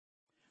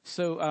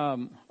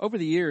So over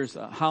the years,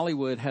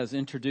 Hollywood has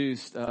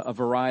introduced a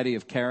variety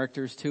of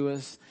characters to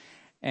us,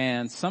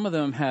 and some of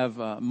them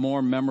have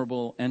more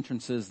memorable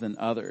entrances than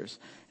others.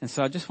 And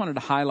so I just wanted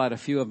to highlight a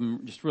few of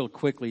them just real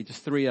quickly,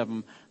 just three of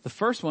them. The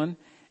first one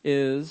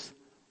is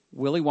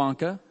Willy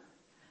Wonka.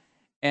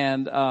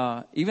 And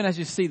even as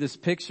you see this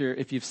picture,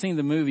 if you've seen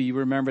the movie, you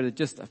remember that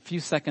just a few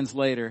seconds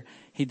later,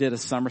 he did a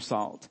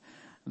somersault.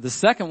 The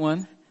second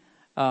one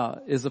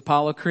is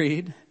Apollo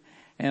Creed.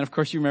 And of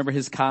course, you remember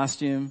his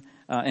costume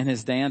and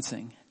his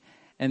dancing.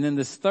 And then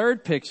this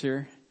third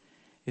picture,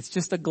 it's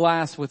just a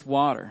glass with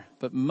water.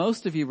 But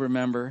most of you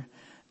remember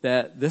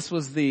that this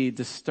was the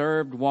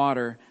disturbed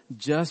water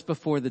just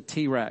before the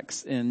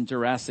T-Rex in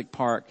Jurassic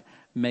Park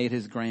made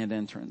his grand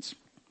entrance.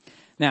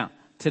 Now,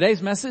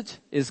 today's message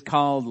is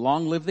called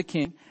Long Live the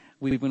King.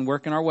 We've been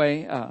working our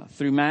way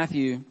through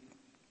Matthew.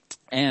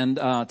 And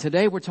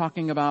today we're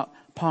talking about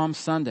Palm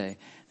Sunday,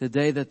 the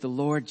day that the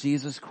Lord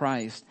Jesus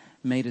Christ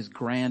made his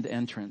grand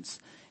entrance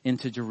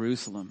into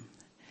Jerusalem.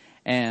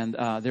 And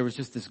there was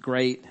just this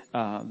great,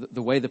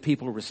 the way the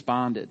people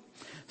responded.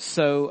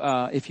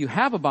 So if you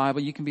have a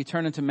Bible, you can be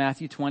turning to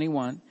Matthew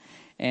 21,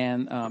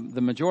 and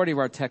the majority of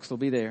our text will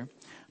be there.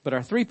 But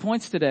our 3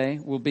 points today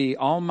will be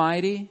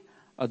almighty,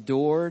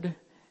 adored,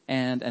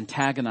 and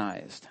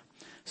antagonized.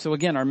 So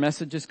again, our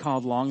message is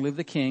called Long Live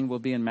the King. We'll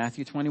be in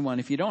Matthew 21.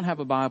 If you don't have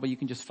a Bible, you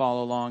can just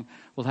follow along.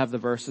 We'll have the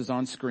verses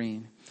on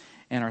screen.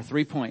 And our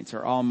 3 points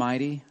are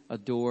almighty,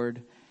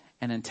 adored,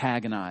 and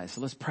antagonized.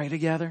 So let's pray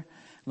together.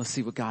 Let's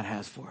see what God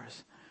has for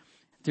us.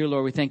 Dear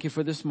Lord, we thank you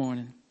for this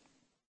morning.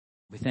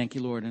 We thank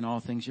you, Lord, in all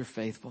things you're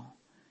faithful.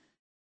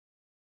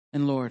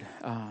 And Lord,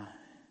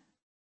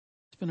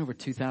 it's been over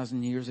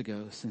 2,000 years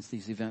ago since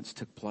these events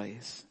took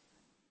place.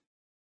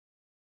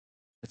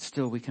 But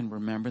still we can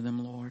remember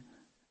them, Lord.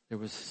 There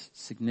was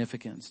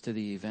significance to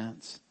the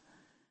events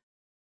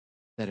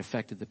that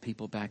affected the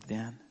people back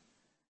then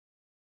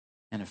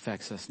and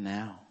affects us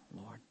now,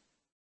 Lord,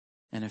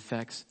 and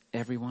affects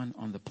everyone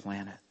on the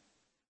planet.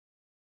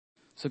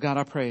 So God,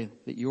 I pray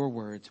that your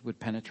words would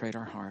penetrate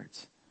our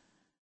hearts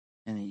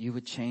and that you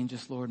would change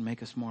us, Lord, and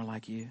make us more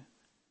like you.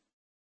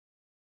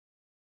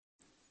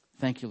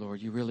 Thank you,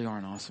 Lord. You really are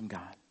an awesome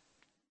God.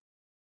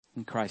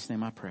 In Christ's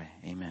name I pray.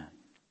 Amen.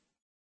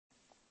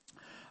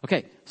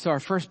 Okay, so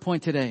our first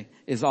point today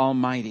is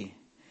almighty.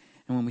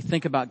 And when we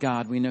think about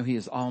God, we know he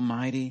is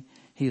almighty.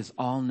 He is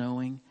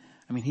all-knowing.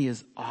 I mean, he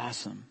is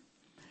awesome.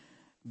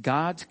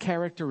 God's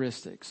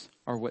characteristics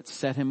are what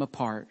set him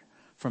apart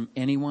from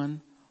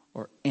anyone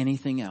or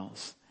anything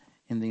else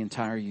in the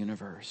entire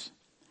universe.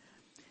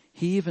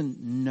 He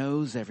even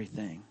knows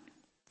everything.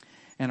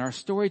 And our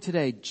story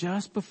today,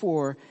 just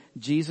before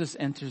Jesus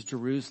enters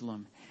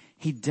Jerusalem,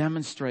 he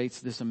demonstrates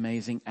this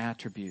amazing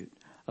attribute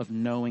of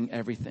knowing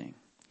everything.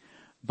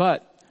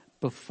 But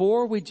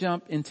before we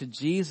jump into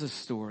Jesus'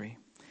 story,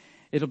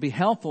 it'll be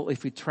helpful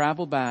if we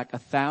travel back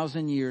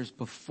 1,000 years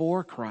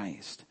before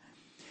Christ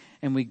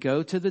and we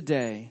go to the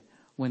day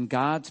when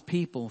God's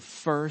people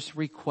first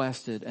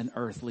requested an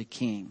earthly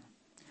king.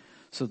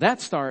 So that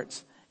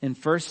starts in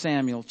 1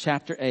 Samuel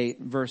chapter 8,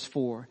 verse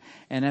 4.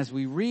 And as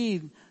we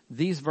read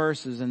these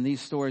verses and these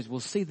stories, we'll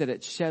see that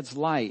it sheds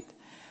light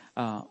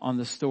on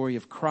the story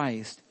of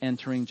Christ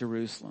entering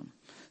Jerusalem.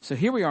 So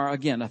here we are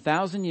again,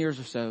 1,000 years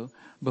or so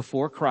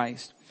before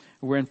Christ.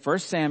 We're in 1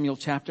 Samuel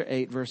chapter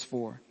 8, verse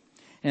 4.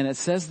 And it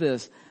says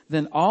this,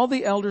 "Then all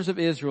the elders of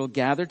Israel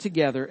gathered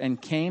together and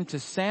came to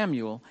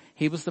Samuel."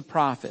 He was the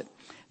prophet.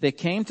 "They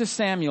came to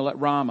Samuel at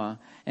Ramah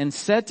and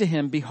said to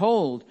him,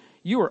 'Behold,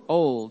 you are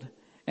old,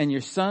 and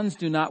your sons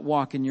do not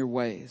walk in your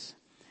ways.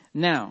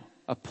 Now,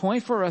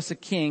 appoint for us a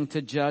king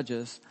to judge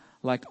us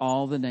like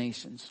all the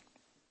nations.'"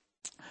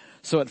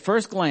 So at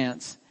first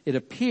glance, it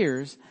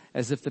appears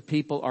as if the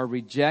people are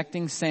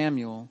rejecting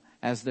Samuel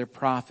as their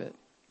prophet.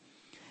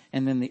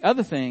 And then the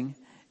other thing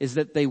is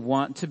that they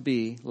want to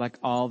be like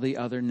all the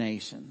other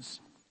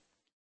nations.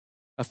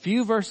 A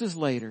few verses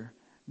later,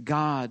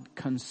 God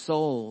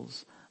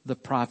consoles the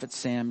prophet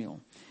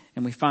Samuel.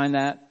 And we find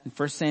that in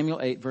 1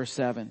 Samuel 8, verse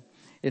 7.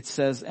 It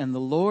says, "And the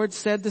Lord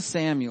said to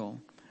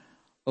Samuel,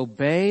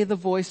 obey the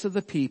voice of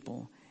the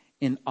people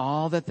in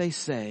all that they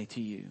say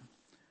to you.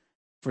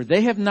 For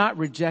they have not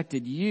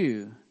rejected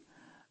you,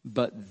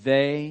 but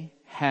they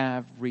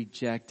have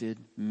rejected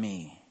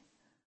me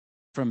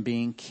from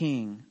being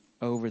king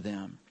over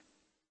them."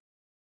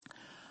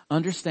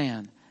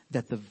 Understand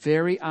that the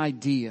very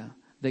idea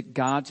that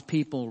God's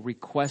people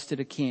requested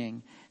a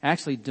king,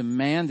 actually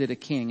demanded a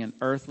king, an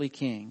earthly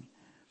king,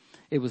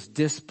 it was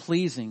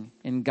displeasing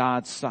in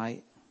God's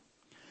sight.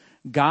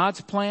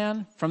 God's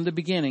plan from the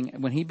beginning,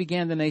 when he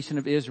began the nation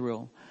of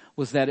Israel,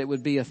 was that it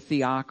would be a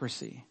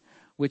theocracy,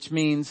 which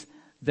means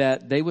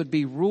that they would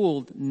be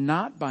ruled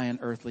not by an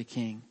earthly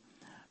king,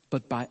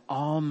 but by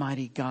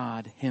Almighty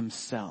God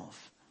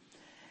himself,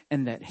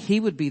 and that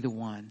he would be the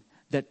one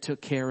that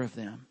took care of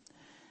them.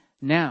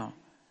 Now,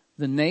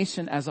 the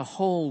nation as a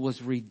whole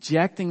was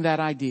rejecting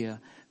that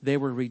idea. They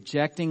were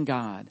rejecting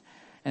God.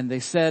 And they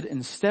said,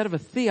 instead of a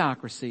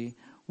theocracy,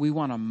 we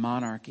want a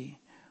monarchy.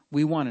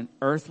 We want an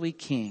earthly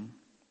king.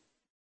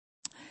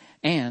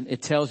 And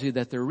it tells you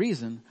that their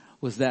reason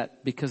was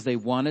that because they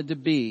wanted to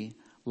be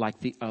like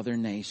the other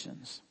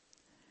nations.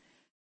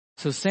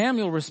 So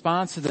Samuel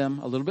responds to them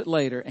a little bit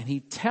later, and he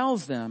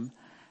tells them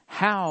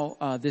how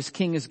this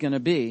king is going to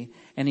be,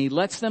 and he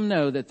lets them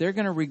know that they're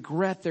going to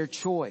regret their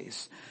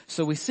choice.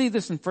 So we see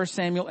this in 1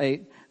 Samuel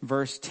 8,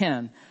 verse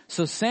 10.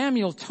 So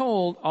Samuel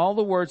told all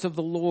the words of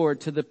the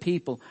Lord to the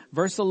people.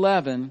 Verse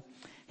 11,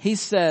 he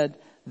said,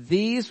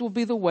 "These will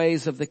be the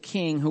ways of the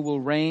king who will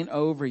reign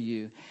over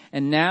you."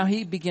 And now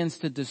he begins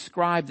to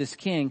describe this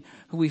king,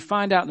 who we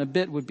find out in a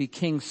bit would be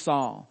King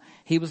Saul.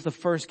 He was the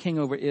first king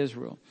over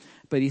Israel.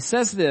 But he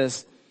says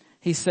this,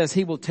 he says,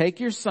 he will take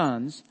your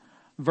sons.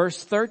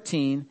 Verse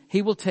 13,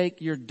 he will take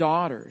your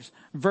daughters.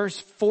 Verse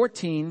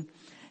 14,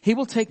 he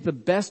will take the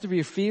best of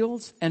your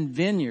fields and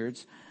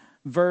vineyards.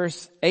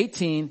 Verse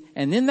 18,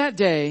 and in that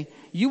day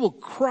you will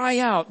cry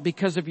out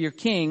because of your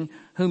king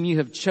whom you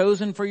have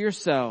chosen for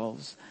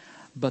yourselves.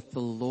 But the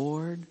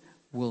Lord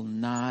will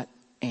not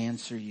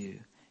answer you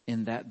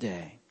in that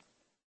day.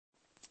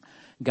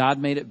 God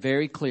made it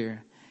very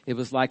clear. It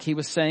was like he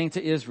was saying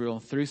to Israel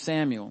through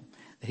Samuel.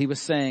 He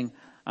was saying,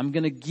 I'm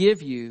going to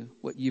give you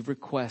what you've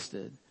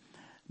requested,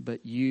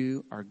 but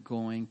you are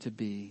going to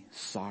be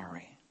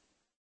sorry.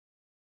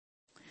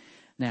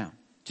 Now,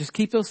 just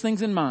keep those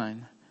things in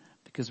mind,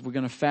 because we're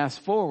going to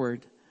fast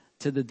forward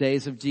to the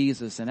days of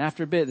Jesus. And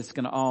after a bit, it's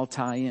going to all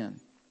tie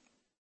in.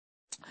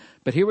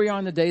 But here we are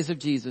in the days of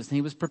Jesus, and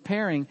he was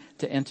preparing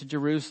to enter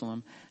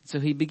Jerusalem. So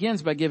he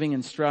begins by giving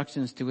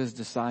instructions to his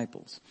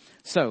disciples.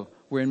 So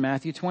we're in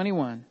Matthew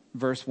 21,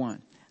 verse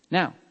 1.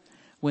 Now,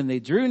 when they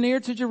drew near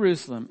to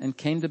Jerusalem and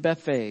came to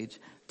Bethphage,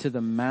 to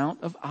the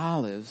Mount of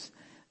Olives,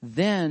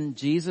 then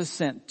Jesus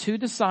sent 2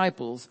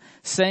 disciples,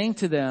 saying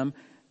to them,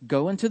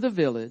 "Go into the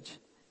village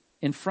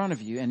in front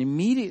of you, and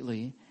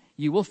immediately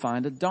you will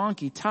find a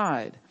donkey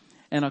tied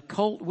and a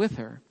colt with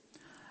her.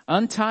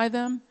 Untie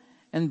them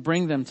and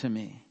bring them to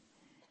me.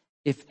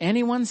 If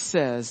anyone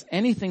says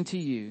anything to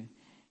you,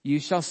 you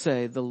shall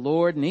say, 'The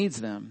Lord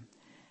needs them,'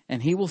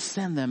 and he will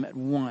send them at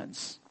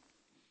once."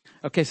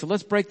 Okay, so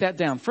let's break that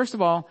down. First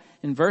of all,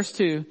 in verse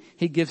 2,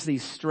 he gives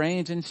these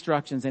strange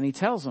instructions, and he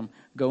tells them,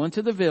 go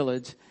into the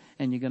village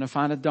and you're going to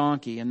find a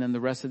donkey, and then the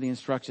rest of the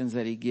instructions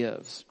that he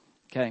gives.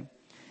 Okay.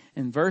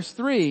 In verse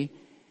 3,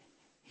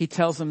 he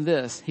tells them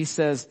this. He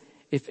says,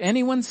 if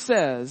anyone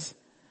says,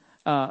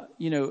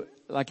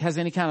 like has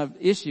any kind of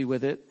issue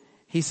with it,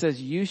 he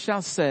says, you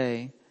shall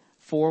say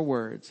 4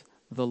 words,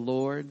 "The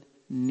Lord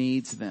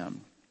needs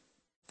them."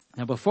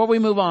 Now, before we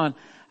move on,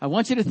 I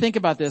want you to think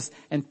about this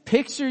and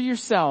picture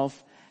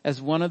yourself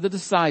as one of the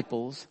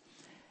disciples.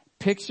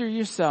 Picture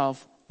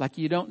yourself like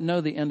you don't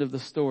know the end of the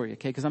story,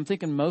 okay? Because I'm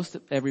thinking most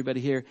of everybody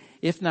here,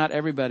 if not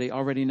everybody,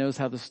 already knows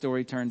how the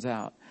story turns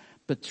out.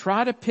 But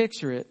try to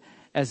picture it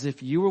as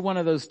if you were one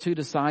of those 2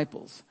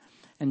 disciples.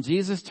 And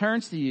Jesus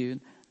turns to you,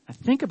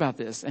 think about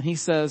this, and he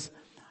says,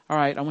 all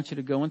right, I want you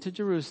to go into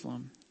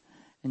Jerusalem,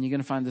 and you're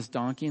going to find this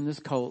donkey and this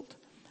colt,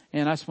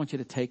 and I just want you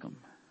to take them.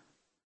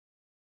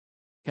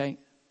 Okay?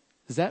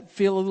 Does that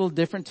feel a little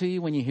different to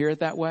you when you hear it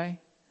that way?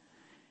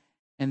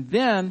 And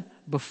then,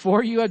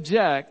 before you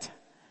object,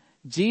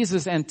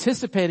 Jesus,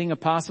 anticipating a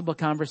possible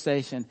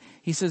conversation,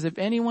 he says, if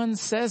anyone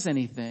says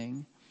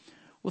anything,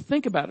 well,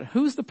 think about it.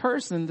 Who's the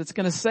person that's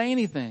going to say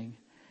anything?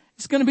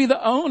 It's going to be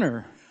the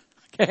owner.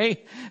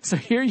 Okay? So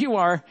here you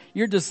are,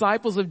 you're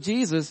disciples of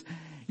Jesus.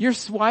 You're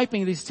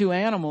swiping these 2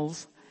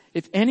 animals.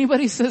 If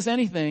anybody says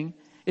anything,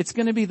 it's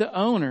going to be the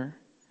owner.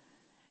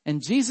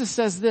 And Jesus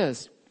says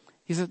this.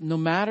 He says, no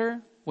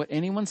matter what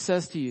anyone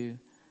says to you,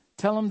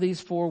 tell them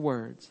these 4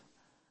 words.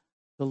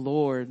 The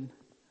Lord,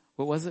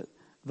 what was it?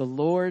 The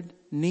Lord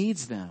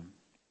needs them.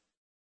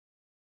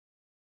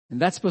 And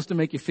that's supposed to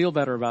make you feel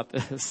better about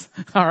this.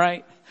 All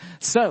right.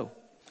 So,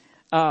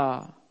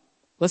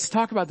 let's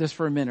talk about this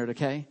for a minute,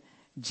 okay?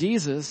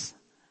 Jesus,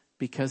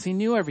 because he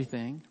knew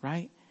everything,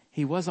 right?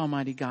 He was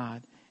Almighty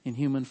God in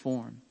human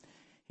form.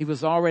 He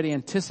was already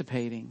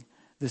anticipating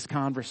this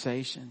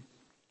conversation.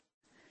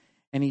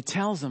 And he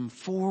tells them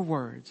 4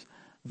 words.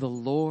 The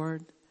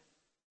Lord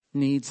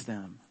needs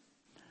them.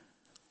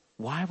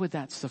 Why would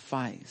that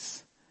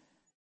suffice?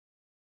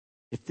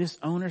 If this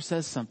owner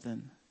says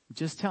something,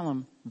 just tell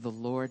him the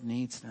Lord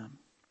needs them.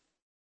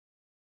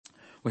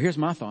 Well, here's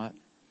my thought.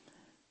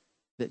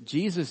 That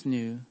Jesus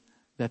knew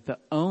that the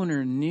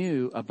owner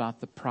knew about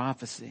the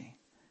prophecy.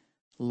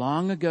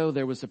 Long ago,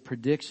 there was a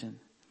prediction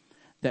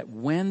that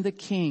when the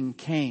king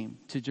came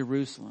to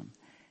Jerusalem,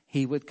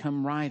 he would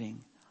come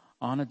riding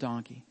on a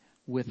donkey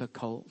with a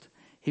colt.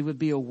 He would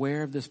be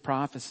aware of this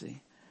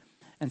prophecy.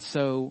 And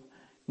so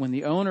when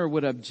the owner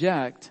would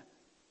object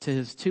to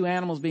his 2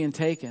 animals being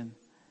taken,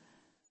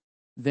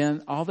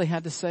 then all they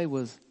had to say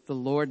was, the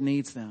Lord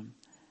needs them.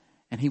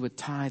 And he would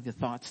tie the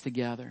thoughts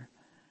together.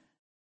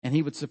 And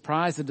he would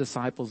surprise the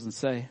disciples and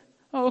say,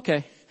 oh,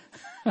 okay.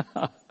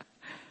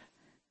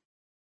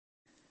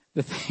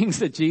 The things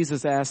that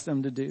Jesus asked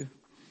them to do.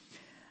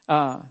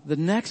 The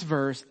next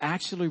verse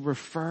actually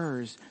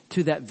refers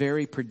to that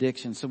very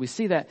prediction. So we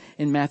see that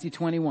in Matthew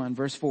 21,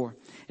 verse 4.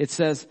 It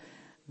says,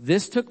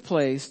 this took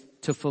place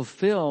to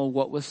fulfill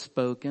what was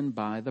spoken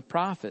by the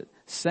prophet,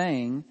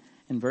 saying,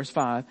 in verse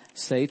 5,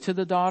 say to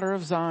the daughter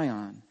of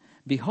Zion,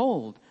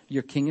 behold,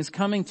 your king is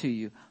coming to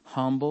you,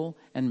 humble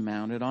and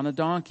mounted on a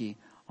donkey,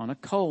 on a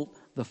colt,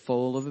 the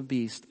foal of a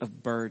beast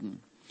of burden.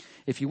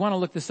 If you want to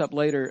look this up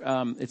later,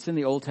 it's in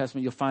the Old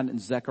Testament. You'll find it in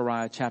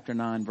Zechariah chapter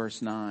 9,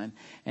 verse 9.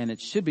 And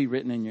it should be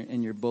written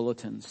in your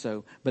bulletin.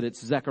 But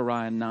it's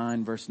Zechariah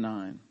 9, verse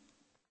 9.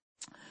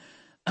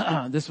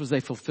 This was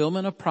a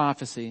fulfillment of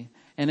prophecy.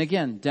 And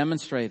again,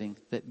 demonstrating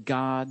that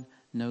God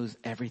knows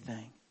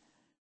everything.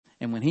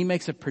 And when he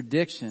makes a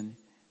prediction,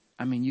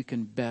 you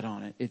can bet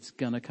on it. It's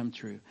going to come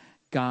true.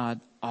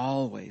 God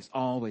always,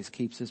 always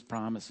keeps his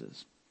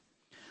promises.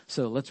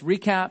 So let's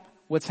recap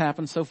what's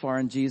happened so far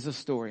in Jesus'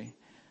 story.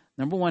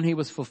 Number one, he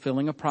was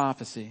fulfilling a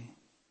prophecy.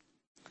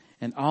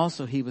 And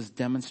also he was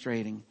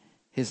demonstrating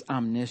his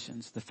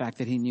omniscience, the fact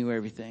that he knew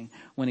everything.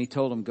 When he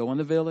told him, go in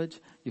the village,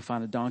 you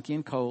find a donkey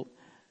and colt,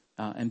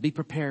 and be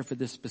prepared for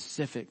this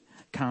specific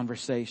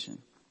conversation.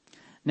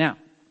 Now,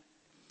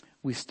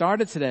 we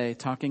started today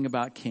talking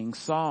about King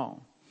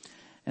Saul.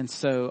 And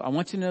so I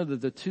want you to know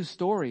that the two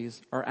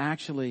stories are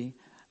actually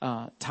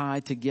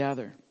tied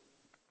together.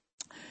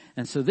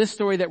 And so this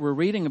story that we're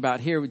reading about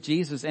here with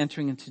Jesus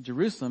entering into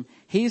Jerusalem,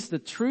 he's the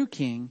true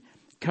king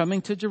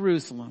coming to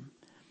Jerusalem.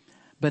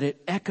 But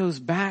it echoes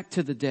back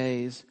to the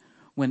days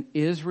when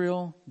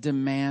Israel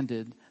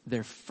demanded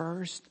their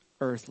first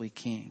earthly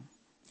king.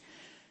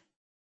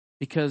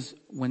 Because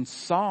when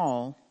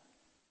Saul,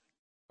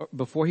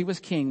 before he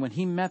was king, when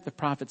he met the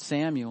prophet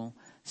Samuel,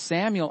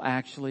 Samuel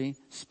actually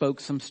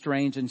spoke some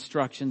strange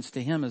instructions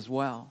to him as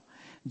well,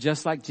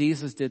 just like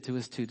Jesus did to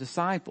his two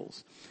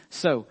disciples.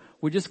 So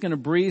we're just going to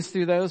breeze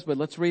through those, but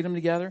let's read them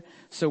together.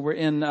 So we're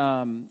in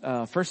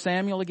 1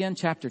 Samuel again,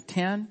 chapter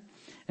 10,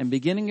 and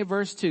beginning at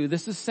verse 2.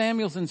 This is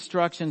Samuel's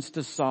instructions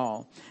to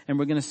Saul. And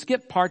we're going to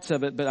skip parts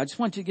of it, but I just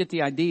want you to get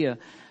the idea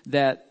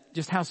that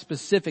just how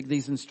specific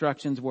these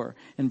instructions were.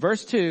 In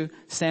verse 2,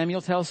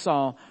 Samuel tells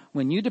Saul,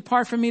 when you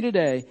depart from me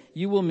today,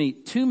 you will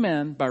meet two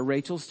men by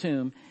Rachel's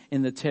tomb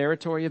in the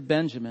territory of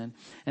Benjamin.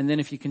 And then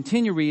if you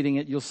continue reading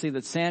it, you'll see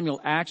that Samuel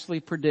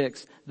actually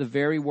predicts the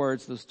very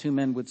words those two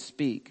men would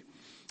speak.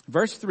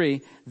 Verse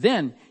 3,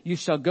 then you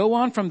shall go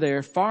on from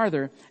there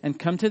farther and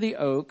come to the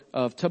oak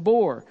of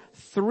Tabor.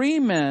 3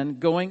 men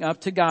going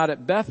up to God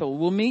at Bethel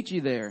will meet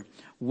you there.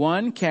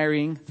 One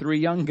carrying 3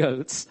 young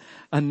goats,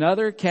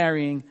 another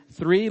carrying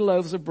 3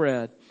 loaves of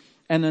bread,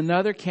 and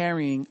another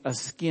carrying a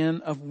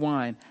skin of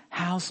wine.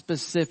 How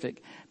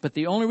specific. But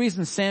the only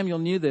reason Samuel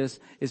knew this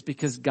is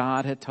because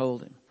God had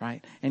told him,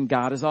 right? And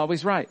God is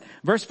always right.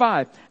 Verse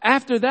 5,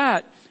 after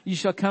that, you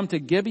shall come to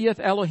Gibeath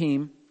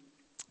Elohim.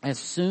 As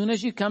soon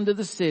as you come to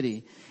the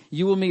city,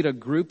 you will meet a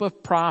group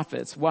of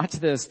prophets. Watch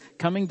this,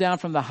 coming down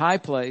from the high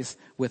place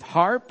with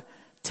harp,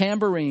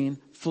 tambourine,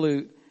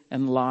 flute,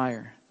 and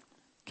lyre.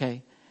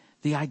 Okay.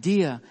 The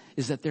idea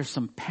is that there's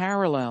some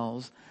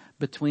parallels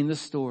between the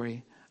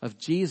story of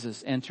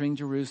Jesus entering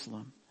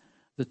Jerusalem,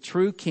 the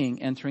true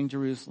king entering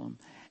Jerusalem,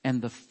 and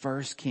the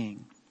first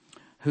king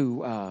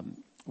who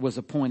was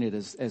appointed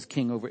as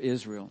king over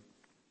Israel.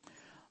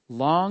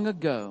 Long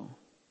ago,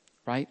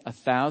 right,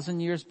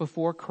 1,000 years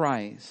before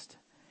Christ,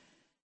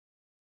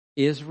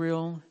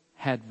 Israel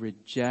had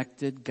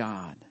rejected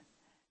God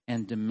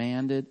and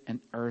demanded an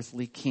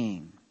earthly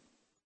king.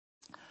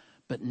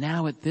 But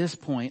now at this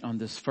point on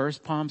this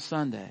first Palm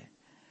Sunday,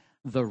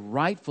 the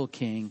rightful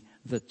king,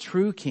 the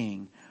true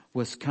king,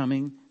 was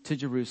coming to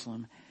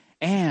Jerusalem.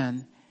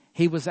 And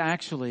he was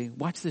actually,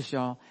 watch this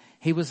y'all,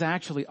 he was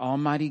actually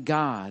Almighty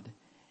God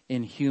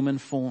in human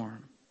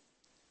form.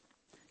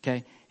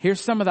 Okay, here's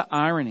some of the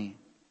irony.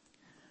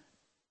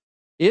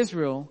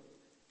 Israel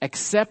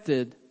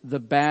accepted the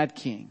bad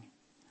king.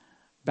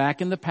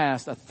 Back in the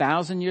past,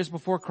 1,000 years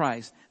before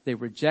Christ, they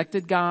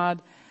rejected God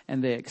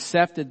and they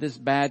accepted this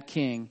bad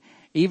king,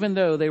 even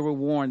though they were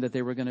warned that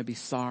they were going to be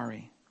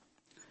sorry.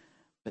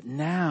 But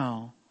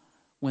now,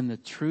 when the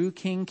true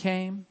king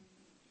came,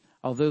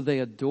 although they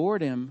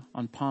adored him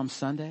on Palm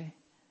Sunday,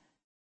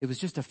 it was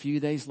just a few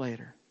days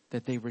later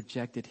that they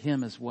rejected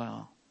him as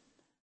well.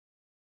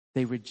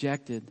 They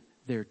rejected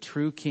their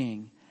true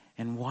king.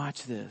 And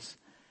watch this.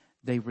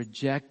 They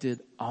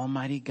rejected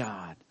Almighty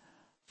God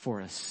for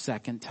a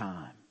second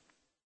time.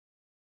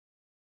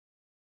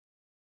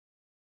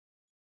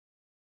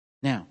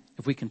 Now,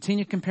 if we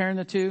continue comparing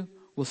the two,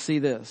 we'll see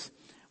this.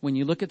 When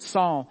you look at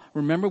Saul,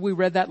 remember we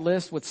read that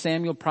list, what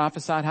Samuel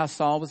prophesied how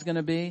Saul was going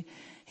to be?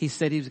 He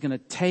said he was going to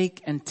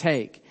take and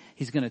take.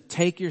 He's going to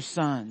take your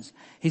sons.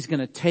 He's going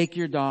to take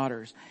your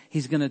daughters.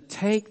 He's going to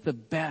take the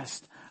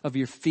best of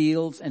your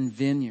fields and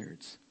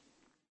vineyards.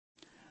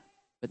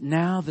 But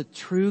now the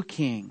true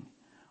king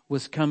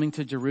was coming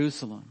to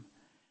Jerusalem.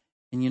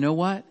 And you know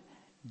what?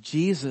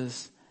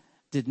 Jesus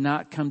did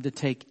not come to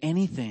take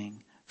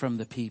anything from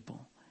the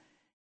people.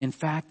 In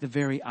fact, the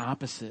very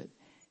opposite.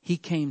 He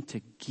came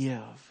to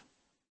give.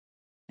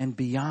 And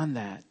beyond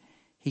that,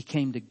 he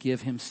came to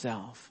give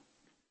himself.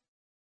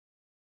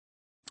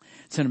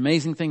 It's an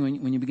amazing thing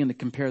when you begin to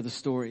compare the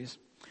stories.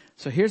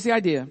 So here's the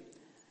idea.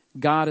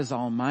 God is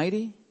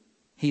almighty.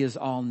 He is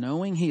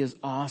all-knowing. He is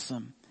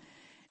awesome.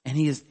 And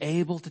he is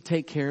able to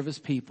take care of his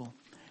people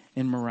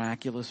in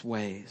miraculous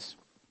ways.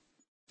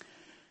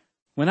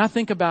 When I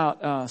think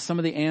about some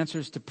of the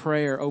answers to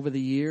prayer over the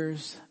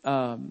years,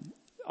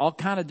 all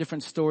kind of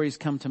different stories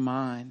come to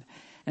mind.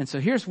 And so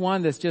here's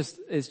one that's just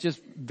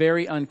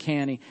very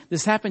uncanny.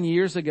 This happened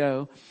years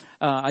ago.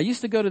 I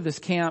used to go to this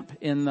camp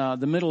in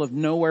the middle of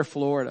nowhere,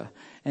 Florida,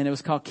 and it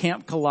was called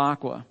Camp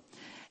Kalakwa.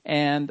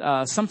 And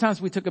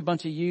sometimes we took a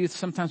bunch of youth,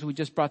 sometimes we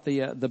just brought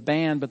the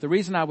band. But the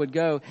reason I would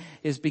go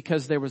is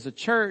because there was a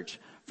church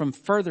from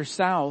further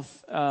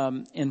south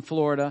in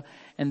Florida,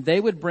 and they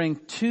would bring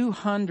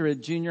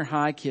 200 junior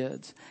high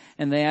kids,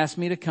 and they asked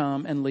me to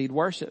come and lead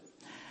worship.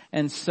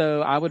 And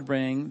so I would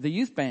bring the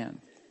youth band.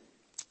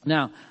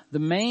 Now, the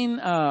main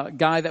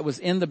guy that was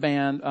in the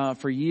band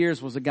for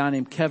years was a guy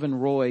named Kevin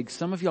Roig.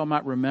 Some of y'all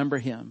might remember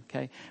him,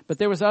 okay? But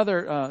there was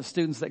other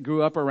students that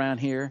grew up around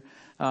here.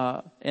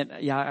 And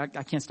yeah,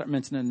 I can't start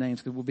mentioning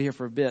names because we'll be here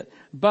for a bit.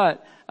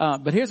 But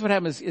here's what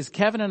happened is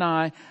Kevin and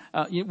I,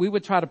 we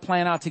would try to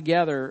plan out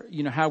together,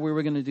 how we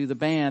were going to do the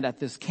band at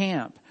this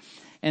camp.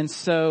 And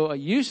so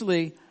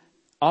usually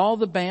all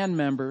the band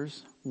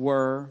members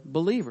were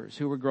believers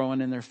who were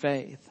growing in their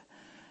faith.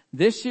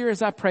 This year,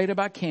 as I prayed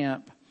about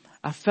camp,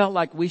 I felt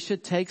like we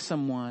should take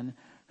someone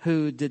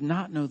who did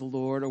not know the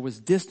Lord or was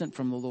distant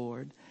from the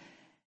Lord,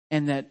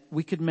 and that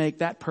we could make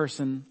that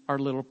person our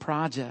little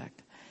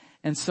project.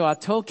 And so I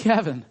told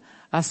Kevin,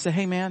 I said,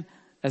 hey man,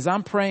 as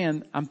I'm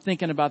praying, I'm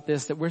thinking about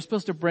this, that we're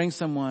supposed to bring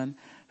someone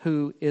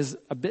who is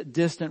a bit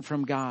distant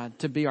from God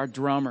to be our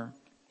drummer.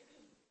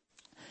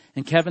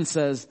 And Kevin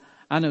says,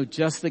 I know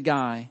just the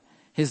guy.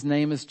 His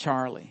name is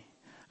Charlie.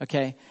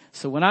 Okay.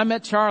 So when I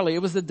met Charlie,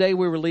 it was the day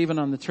we were leaving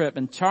on the trip.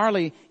 And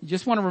Charlie, you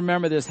just want to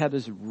remember this, had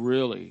this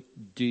really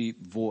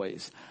deep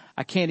voice.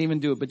 I can't even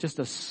do it, but just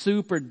a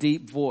super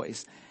deep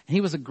voice. And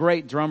he was a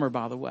great drummer,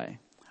 by the way.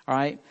 All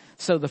right.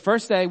 So the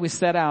first day we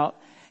set out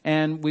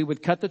and we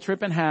would cut the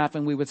trip in half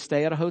and we would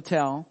stay at a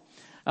hotel,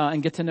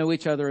 and get to know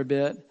each other a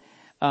bit.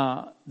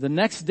 The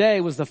next day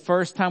was the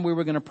first time we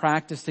were going to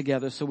practice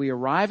together. So we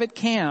arrive at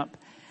camp,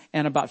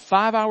 and about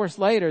 5 hours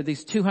later,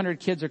 these 200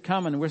 kids are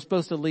coming and we're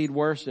supposed to lead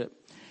worship.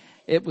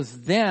 It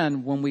was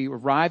then when we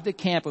arrived at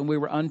camp and we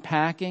were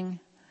unpacking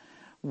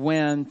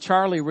when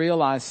Charlie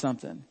realized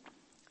something.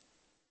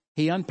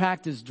 He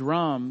unpacked his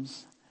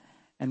drums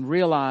and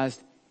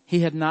realized he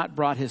had not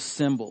brought his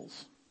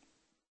cymbals.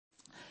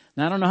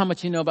 Now, I don't know how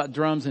much you know about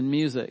drums and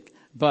music,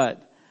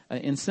 but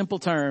in simple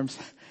terms,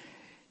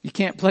 you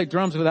can't play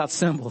drums without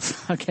cymbals,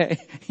 okay?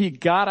 You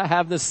gotta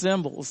have the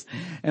cymbals.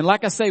 And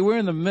like I say, we're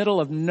in the middle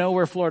of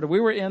nowhere, Florida.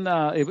 We were in,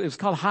 it was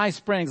called High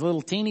Springs, a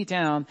little teeny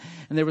town,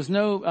 and there was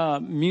no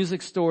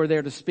music store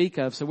there to speak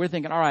of. So we're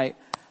thinking, all right,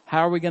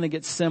 how are we going to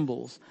get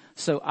cymbals?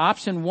 So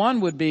option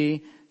one would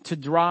be to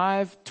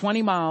drive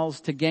 20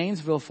 miles to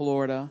Gainesville,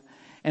 Florida,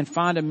 and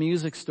find a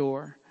music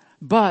store.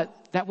 But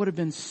that would have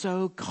been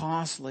so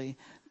costly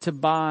to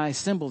buy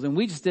cymbals, and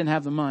we just didn't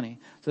have the money.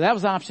 So that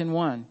was option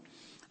one.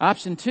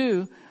 Option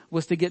two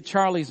was to get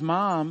Charlie's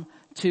mom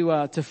to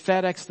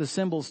FedEx the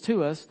cymbals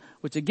to us,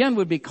 which again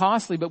would be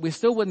costly, but we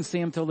still wouldn't see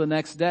him till the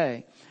next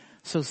day.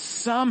 So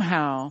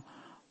somehow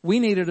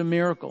we needed a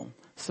miracle.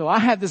 So I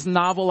had this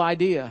novel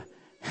idea.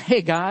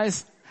 Hey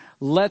guys,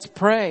 let's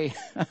pray.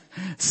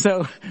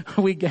 So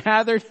we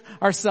gathered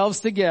ourselves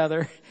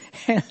together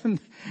and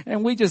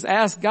we just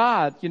asked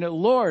God,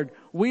 Lord,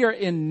 we are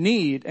in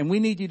need and we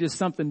need you to do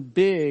something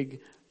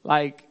big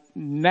like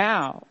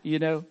now,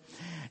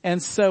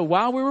 And so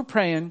while we were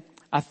praying,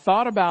 I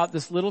thought about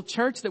this little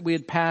church that we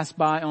had passed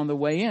by on the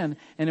way in,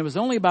 and it was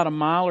only about a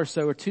mile or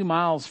so or 2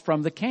 miles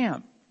from the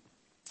camp.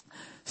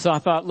 So I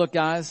thought, look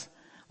guys,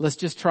 let's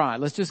just try.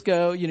 Let's just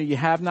go, you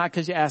have not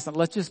because you asked not.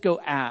 Let's just go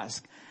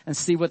ask and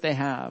see what they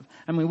have.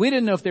 I mean, we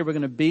didn't know if they were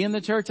going to be in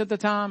the church at the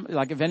time,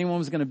 like if anyone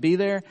was going to be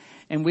there,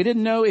 and we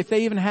didn't know if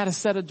they even had a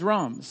set of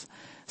drums.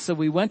 So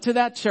we went to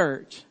that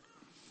church,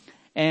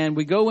 and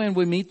we go in,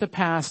 we meet the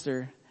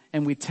pastor,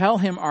 and we tell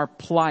him our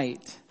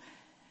plight.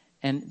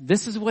 And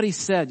this is what he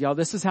said, y'all.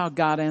 This is how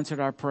God answered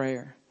our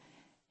prayer.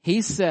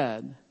 He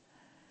said,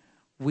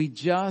 we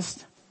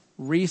just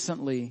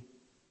recently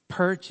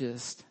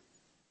purchased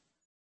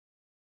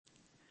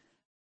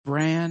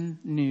brand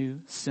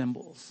new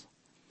cymbals.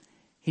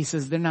 He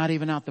says, they're not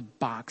even out the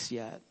box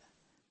yet.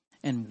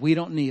 And we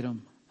don't need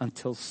them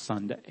until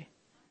Sunday.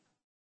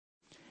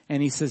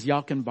 And he says,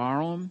 y'all can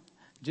borrow them.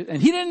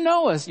 And he didn't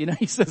know us,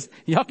 He says,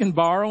 y'all can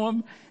borrow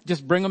them.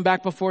 Just bring them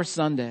back before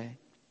Sunday.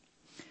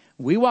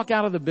 We walk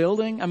out of the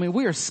building. I mean,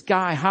 we are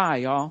sky high,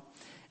 y'all.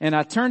 And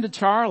I turned to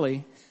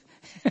Charlie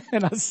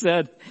and I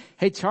said,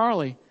 hey,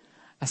 Charlie,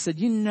 I said,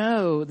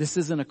 this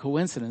isn't a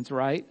coincidence,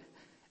 right?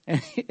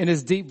 And in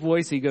his deep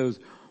voice, he goes,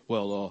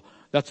 well,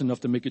 that's enough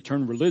to make you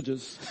turn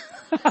religious.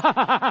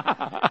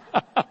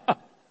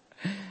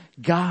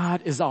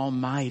 God is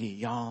almighty,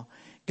 y'all.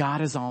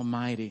 God is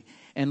almighty.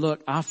 And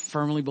look, I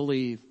firmly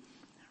believe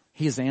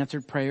he has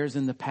answered prayers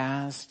in the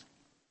past.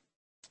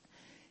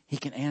 He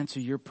can answer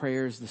your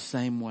prayers the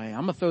same way.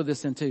 I'm going to throw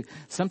this in too.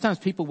 Sometimes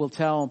people will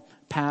tell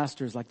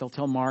pastors, like they'll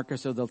tell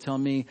Marcus or they'll tell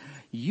me,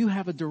 you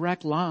have a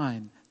direct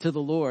line to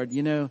the Lord.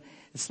 You know,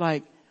 it's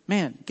like,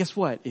 man, guess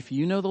what? If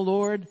you know the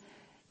Lord,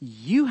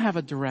 you have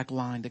a direct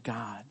line to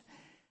God.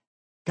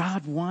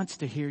 God wants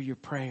to hear your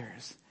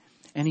prayers,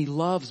 and He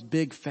loves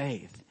big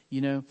faith.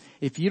 You know,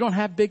 if you don't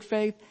have big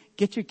faith,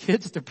 get your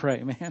kids to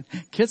pray, man.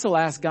 Kids will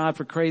ask God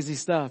for crazy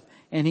stuff,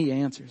 and He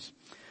answers.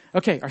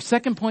 Okay, our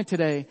second point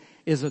today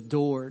is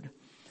adored.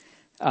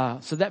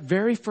 So that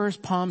very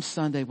first Palm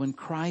Sunday when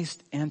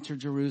Christ entered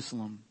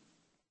Jerusalem,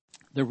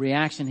 the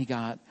reaction He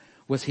got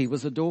was He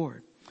was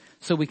adored.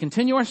 So we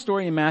continue our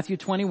story in Matthew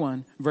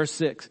 21, verse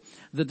 6.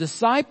 The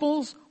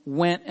disciples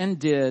went and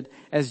did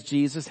as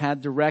Jesus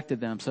had directed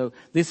them. So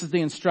this is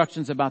the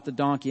instructions about the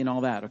donkey and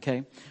all that,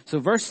 okay? So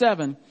verse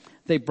 7,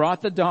 they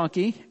brought the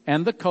donkey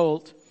and the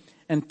colt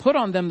and put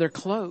on them their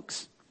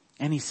cloaks,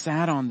 and He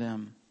sat on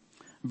them.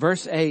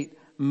 Verse 8,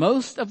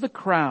 most of the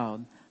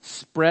crowd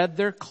spread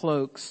their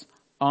cloaks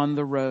on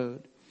the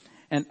road,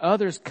 and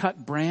others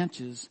cut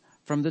branches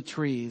from the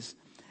trees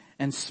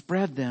and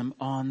spread them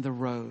on the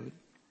road.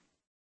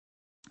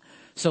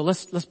 So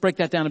let's break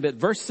that down a bit.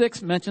 Verse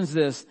 6 mentions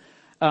this,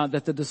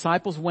 that the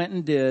disciples went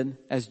and did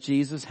as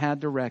Jesus had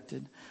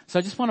directed. So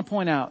I just want to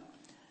point out,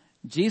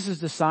 Jesus'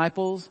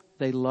 disciples,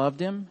 they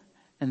loved Him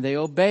and they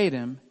obeyed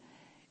Him,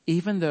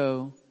 even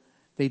though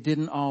they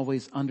didn't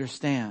always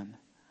understand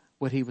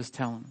what He was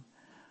telling them.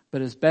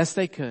 But as best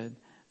they could,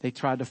 they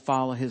tried to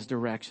follow His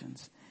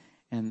directions.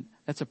 And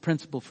that's a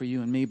principle for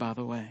you and me, by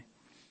the way.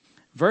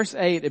 Verse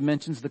 8, it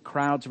mentions the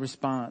crowd's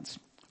response.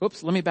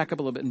 Oops, let me back up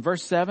a little bit. In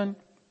verse 7,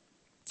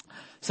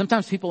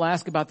 sometimes people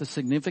ask about the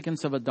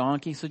significance of a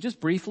donkey. So just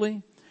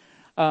briefly,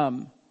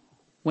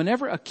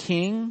 whenever a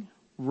king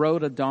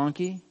rode a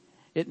donkey,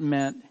 it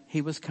meant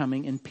he was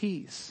coming in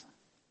peace.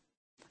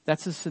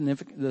 That's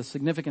the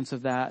significance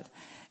of that.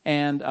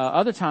 And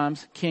other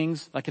times,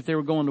 kings, like if they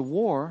were going to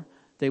war,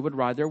 they would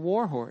ride their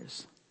war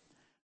horse.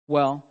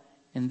 Well,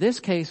 in this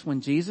case,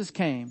 when Jesus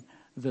came,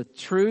 the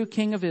true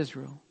King of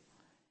Israel,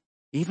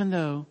 even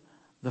though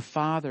the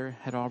Father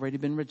had already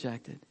been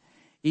rejected,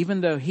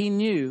 even though He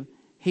knew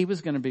He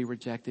was going to be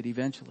rejected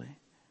eventually,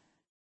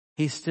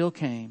 He still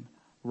came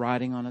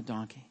riding on a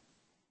donkey.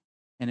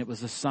 And it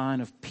was a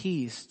sign of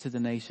peace to the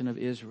nation of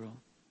Israel.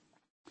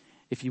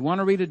 If you want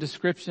to read a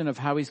description of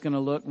how He's going to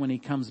look when He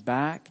comes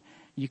back,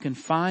 you can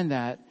find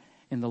that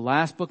in the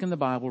last book in the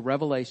Bible,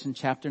 Revelation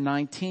chapter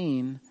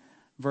 19,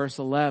 verse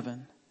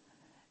 11.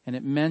 And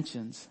it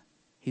mentions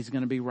He's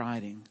going to be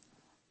riding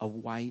a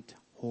white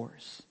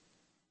horse.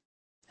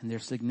 And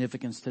there's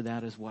significance to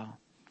that as well.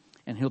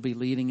 And He'll be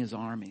leading His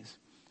armies.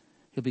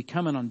 He'll be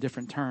coming on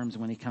different terms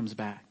when He comes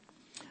back.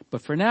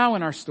 But for now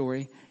in our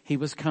story, He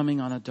was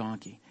coming on a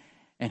donkey,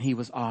 and He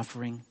was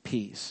offering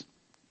peace.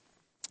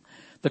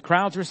 The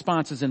crowd's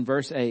response is in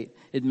verse 8.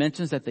 It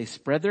mentions that they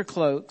spread their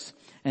cloaks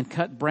and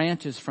cut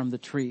branches from the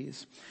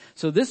trees.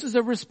 So this is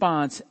a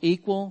response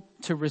equal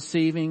to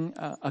receiving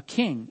a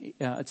king.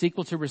 It's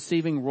equal to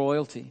receiving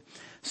royalty.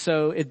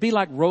 So it'd be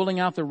like rolling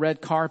out the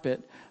red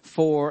carpet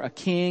for a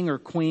king or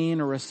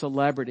queen or a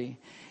celebrity.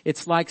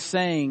 It's like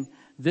saying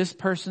this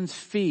person's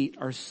feet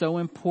are so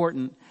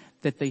important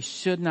that they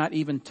should not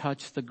even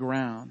touch the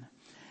ground.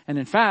 And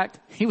in fact,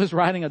 He was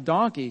riding a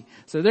donkey.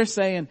 So they're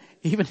saying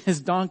even His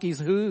donkey's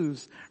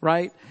hooves,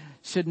 right,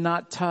 should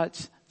not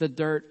touch the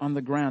dirt on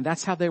the ground.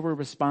 That's how they were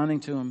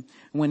responding to Him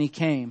when He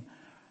came.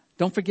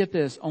 Don't forget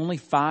this, only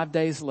 5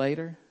 days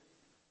later,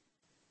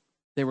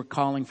 they were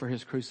calling for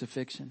His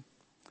crucifixion.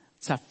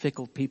 That's how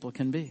fickle people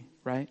can be,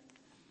 right?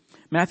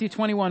 Matthew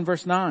 21,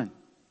 verse 9.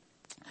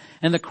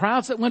 And the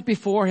crowds that went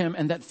before Him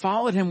and that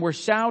followed Him were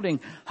shouting,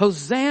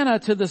 Hosanna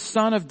to the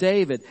Son of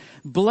David.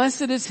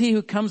 Blessed is He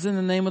who comes in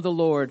the name of the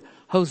Lord.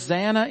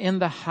 Hosanna in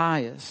the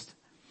highest.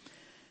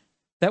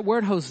 That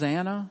word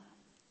Hosanna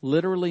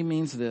literally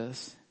means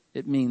this.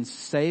 It means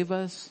save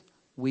us,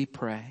 we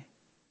pray.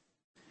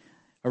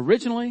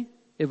 Originally,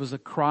 it was a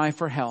cry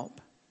for help.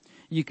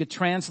 You could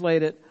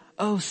translate it,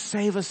 oh,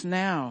 save us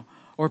now,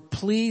 or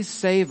please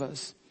save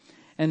us.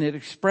 And it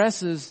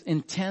expresses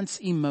intense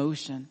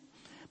emotion.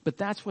 But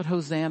that's what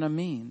Hosanna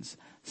means.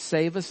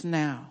 Save us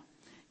now.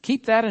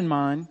 Keep that in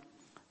mind.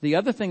 The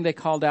other thing they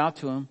called out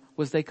to Him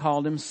was they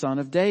called Him Son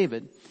of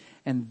David.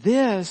 And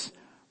this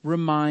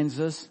reminds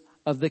us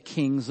of the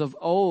kings of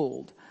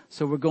old.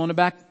 So we're going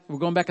back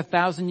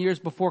 1,000 years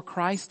before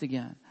Christ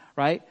again,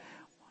 right?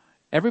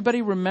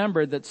 Everybody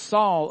remembered that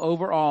Saul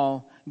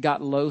overall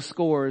got low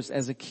scores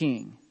as a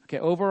king. Okay,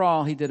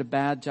 overall he did a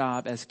bad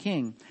job as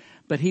king.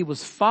 But he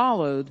was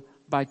followed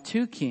by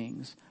two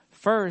kings.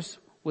 First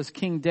was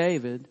King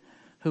David,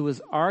 who was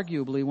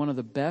arguably one of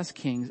the best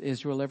kings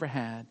Israel ever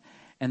had.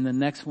 And the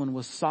next one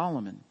was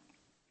Solomon,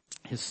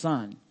 his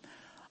son.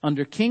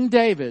 Under King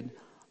David,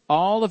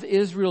 all of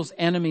Israel's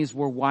enemies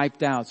were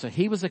wiped out. So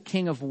he was a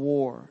king of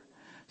war.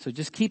 So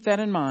just keep that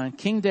in mind.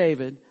 King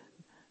David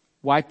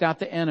wiped out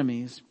the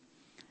enemies.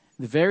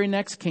 The very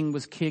next king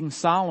was King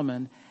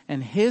Solomon,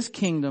 and his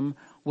kingdom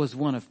was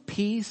one of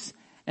peace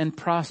and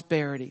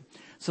prosperity.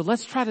 So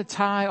let's try to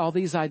tie all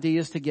these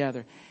ideas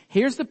together.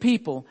 Here's the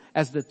people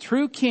as the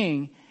true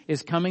king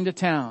is coming to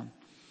town.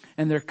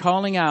 And they're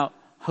calling out,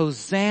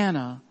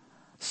 Hosanna,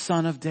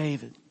 Son of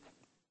David.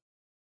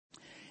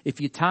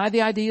 If you tie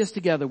the ideas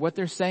together, what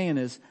they're saying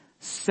is,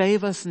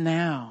 save us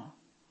now.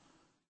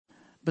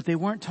 But they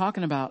weren't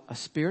talking about a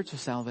spiritual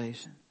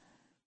salvation.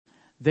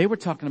 They were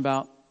talking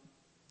about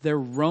their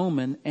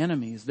Roman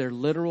enemies, their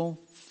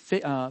literal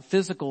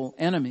physical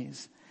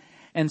enemies.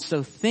 And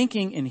so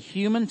thinking in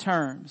human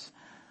terms,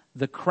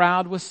 the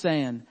crowd was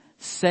saying,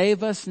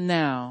 save us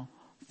now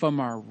from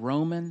our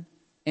Roman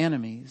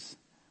enemies.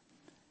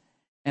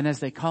 And as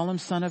they call him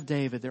Son of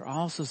David, they're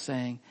also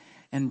saying,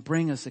 and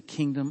bring us a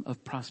kingdom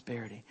of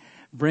prosperity.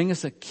 Bring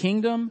us a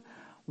kingdom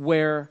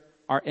where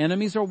our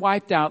enemies are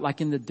wiped out like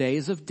in the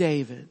days of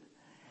David.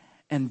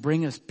 And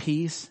bring us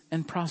peace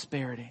and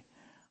prosperity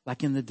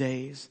like in the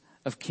days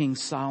of King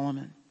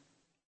Solomon.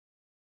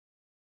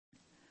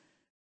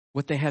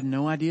 What they had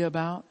no idea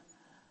about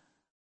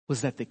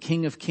was that the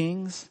King of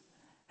Kings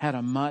had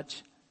a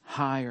much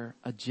higher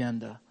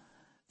agenda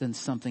than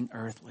something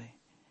earthly.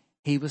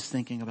 He was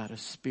thinking about a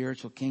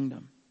spiritual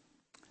kingdom.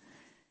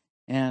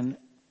 And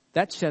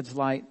that sheds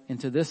light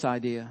into this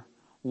idea,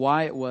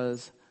 why it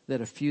was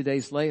that a few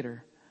days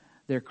later,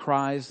 their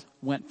cries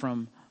went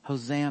from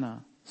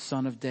Hosanna,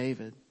 Son of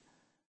David,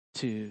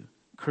 to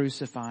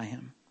crucify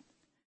him.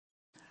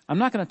 I'm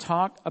not going to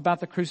talk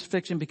about the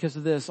crucifixion because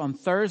of this. On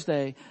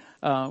Thursday,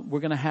 we're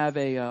going to have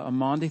a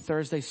Maundy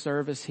Thursday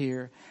service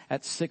here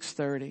at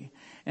 6:30.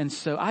 And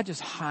so I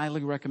just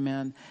highly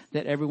recommend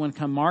that everyone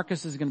come.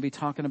 Marcus is going to be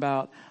talking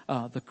about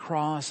the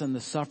cross and the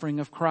suffering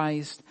of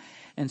Christ.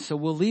 And so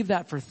we'll leave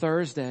that for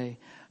Thursday.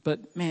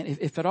 But man,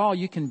 if at all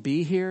you can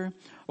be here,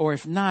 or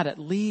if not, at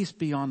least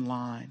be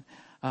online,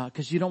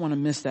 because you don't want to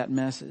miss that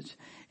message.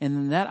 And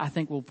then that, I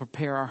think, will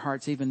prepare our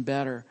hearts even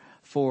better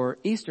for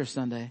Easter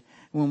Sunday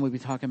when we'll be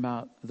talking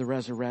about the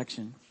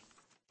resurrection.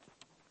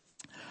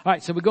 All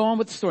right, so we go on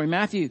with the story.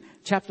 Matthew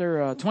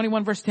chapter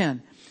 21, verse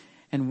 10.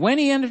 And when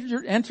he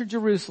entered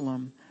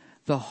Jerusalem,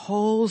 the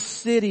whole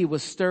city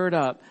was stirred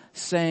up,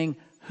 saying,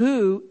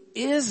 who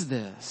is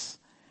this?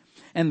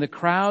 And the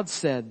crowd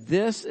said,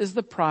 this is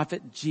the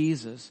prophet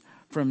Jesus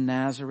from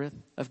Nazareth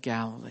of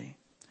Galilee.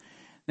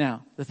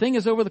 Now, the thing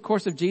is, over the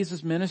course of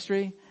Jesus'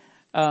 ministry,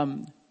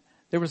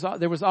 there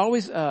was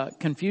always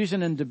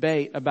confusion and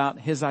debate about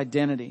his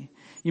identity.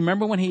 You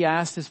remember when he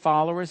asked his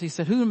followers, he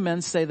said, who do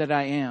men say that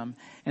I am?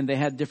 And they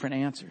had different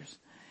answers.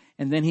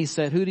 And then he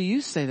said, who do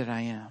you say that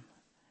I am?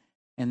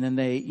 And then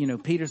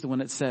Peter's the one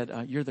that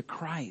said, you're the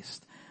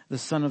Christ, the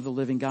Son of the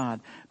living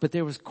God. But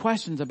there was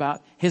questions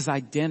about his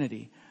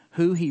identity,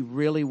 who he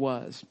really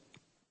was.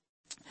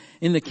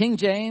 In the King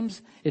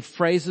James, it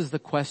phrases the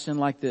question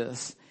like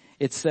this.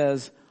 It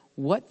says,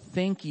 what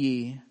think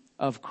ye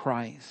of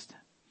Christ?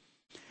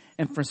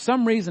 And for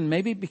some reason,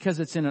 maybe because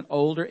it's in an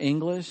older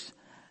English,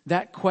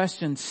 that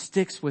question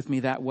sticks with me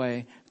that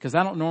way, because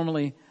I don't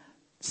normally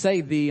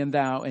say thee and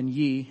thou and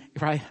ye,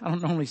 right? I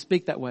don't normally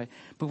speak that way.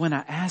 But when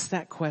I ask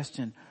that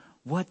question,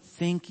 what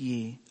think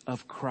ye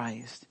of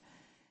Christ?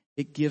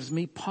 It gives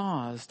me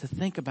pause to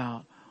think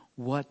about,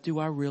 what do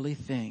I really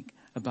think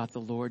about the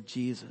Lord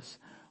Jesus?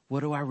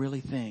 What do I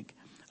really think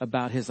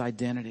about his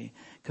identity?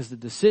 Because the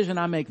decision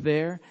I make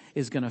there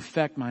is going to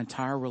affect my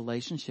entire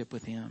relationship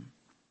with him.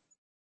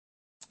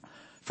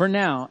 For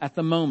now, at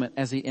the moment,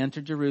 as he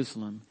entered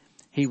Jerusalem,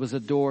 he was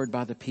adored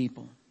by the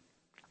people.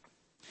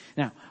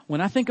 Now,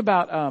 when I think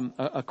about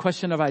a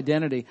question of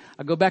identity,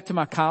 I go back to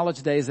my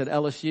college days at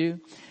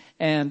LSU,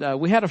 and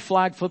we had a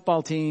flag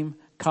football team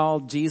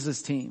called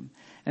Jesus Team.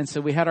 And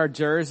so we had our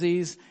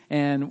jerseys,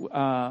 and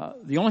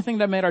the only thing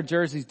that made our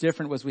jerseys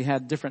different was we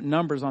had different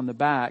numbers on the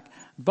back.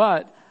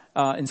 But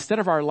instead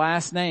of our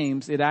last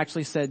names, it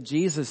actually said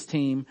Jesus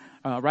Team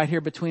right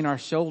here between our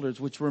shoulders,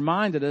 which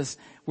reminded us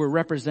we're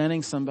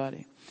representing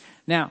somebody.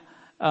 Now,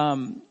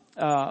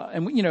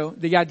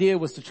 the idea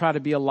was to try to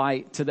be a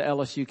light to the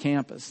LSU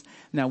campus.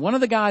 Now, one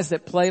of the guys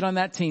that played on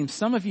that team,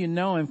 some of you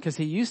know him because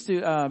he used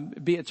to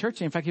be at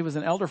church. In fact, he was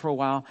an elder for a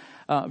while,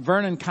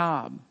 Vernon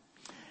Cobb.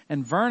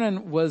 And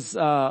Vernon was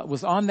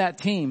on that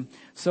team.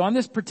 So on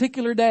this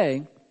particular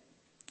day,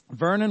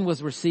 Vernon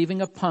was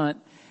receiving a punt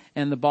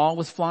and the ball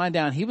was flying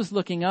down. He was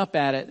looking up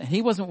at it and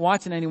he wasn't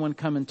watching anyone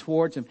coming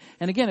towards him.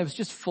 And again, it was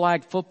just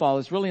flag football.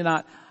 It's really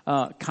not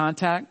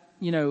contact.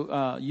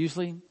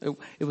 Usually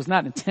it was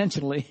not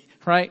intentionally,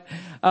 right?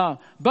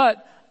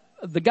 But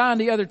the guy on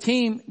the other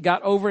team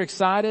got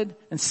overexcited,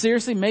 and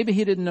seriously, maybe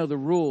he didn't know the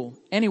rule.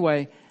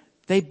 Anyway,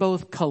 they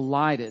both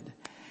collided,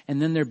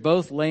 and then they're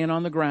both laying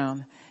on the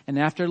ground. And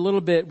after a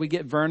little bit, we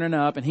get Vernon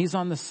up, and he's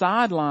on the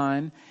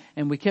sideline,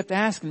 and we kept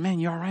asking, man,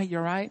 you all right? You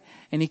all right?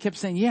 And he kept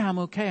saying, yeah, I'm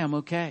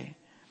okay.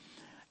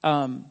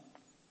 But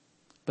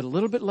a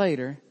little bit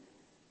later,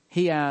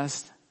 he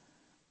asked,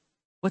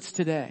 what's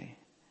today?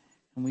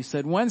 And we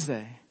said,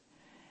 Wednesday.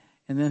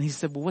 And then he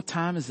said, well, what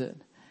time is it?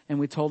 And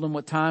we told him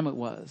what time it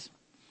was.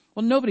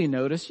 Well, nobody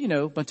noticed.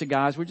 A bunch of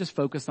guys were just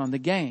focused on the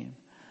game.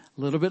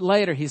 A little bit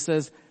later, he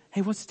says,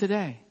 hey, what's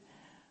today?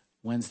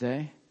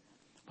 Wednesday.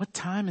 What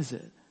time is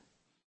it?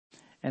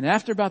 And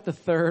after about the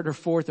third or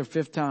fourth or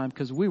fifth time,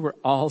 because we were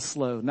all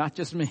slow, not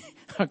just me,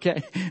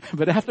 okay?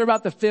 But after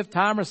about the fifth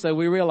time or so,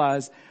 we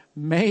realized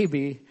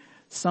maybe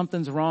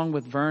something's wrong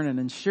with Vernon.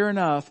 And sure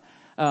enough,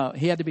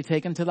 he had to be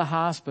taken to the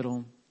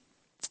hospital.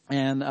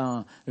 And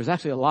there's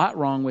actually a lot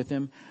wrong with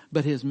him,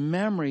 but his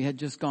memory had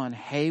just gone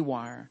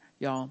haywire,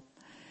 y'all.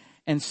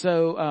 And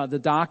so the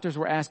doctors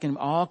were asking him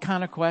all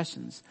kind of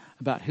questions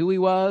about who he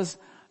was,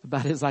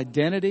 about his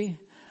identity,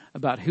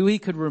 about who he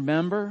could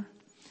remember.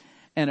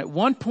 And at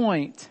one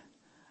point,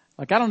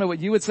 like I don't know what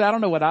you would say, I don't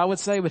know what I would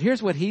say, but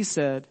here's what he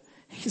said.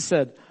 He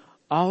said,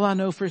 all I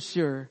know for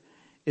sure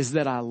is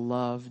that I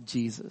love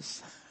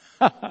Jesus.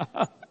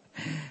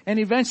 And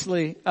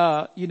eventually,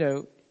 I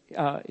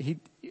think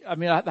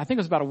it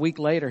was about a week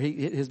later,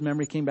 his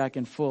memory came back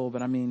in full,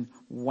 but I mean,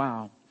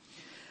 wow.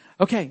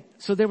 Okay,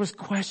 so there was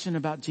question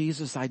about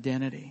Jesus'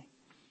 identity.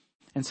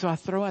 And so I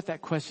throw out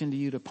that question to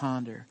you to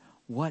ponder.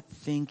 What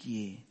think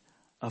ye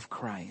of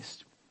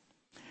Christ?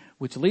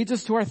 Which leads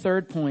us to our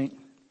third point,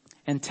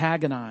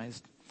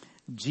 antagonized.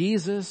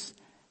 Jesus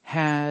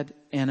had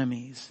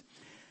enemies.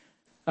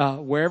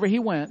 Wherever he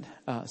went,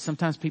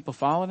 sometimes people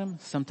followed him,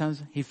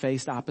 sometimes he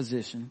faced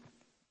opposition.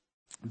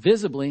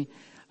 Visibly,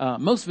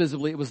 most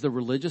visibly, it was the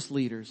religious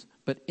leaders,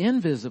 but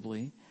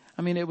invisibly,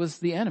 it was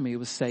the enemy. It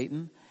was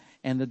Satan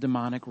and the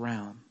demonic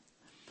realm.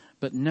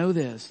 But know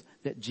this,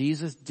 that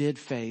Jesus did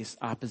face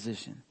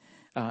opposition,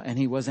 and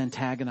he was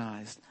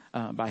antagonized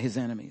by his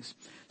enemies.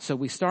 So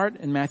we start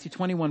in Matthew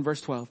 21, verse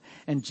 12.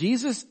 And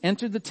Jesus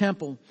entered the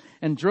temple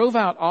and drove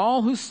out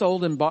all who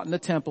sold and bought in the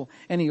temple,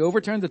 and he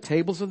overturned the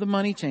tables of the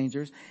money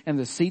changers and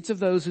the seats of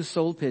those who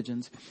sold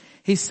pigeons.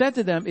 He said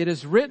to them, it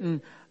is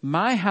written,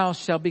 my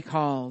house shall be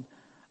called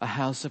a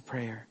house of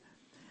prayer,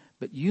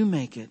 but you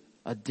make it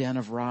a den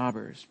of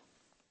robbers.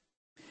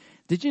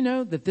 Did you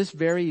know that this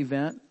very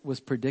event was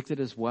predicted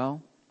as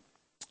well?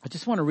 I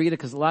just want to read it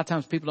because a lot of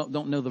times people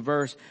don't know the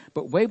verse.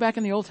 But way back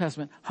in the Old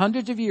Testament,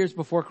 hundreds of years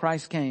before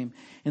Christ came,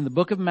 in the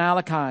book of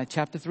Malachi,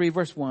 chapter 3,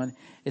 verse 1,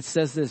 it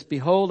says this,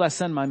 behold, I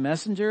send my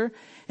messenger,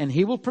 and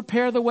he will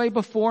prepare the way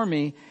before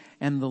me,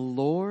 and the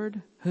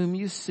Lord whom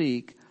you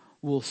seek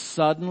will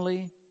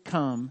suddenly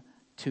come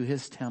to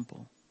his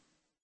temple.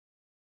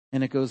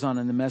 And it goes on,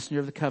 and the messenger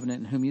of the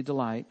covenant in whom you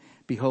delight,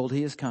 behold,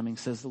 he is coming,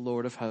 says the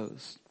Lord of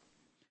hosts.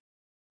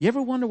 You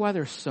ever wonder why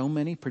there's so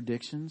many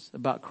predictions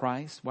about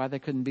Christ? Why there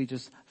couldn't be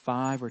just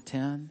 5 or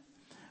 10?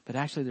 But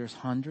actually there's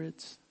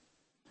hundreds.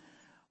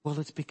 Well,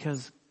 it's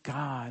because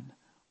God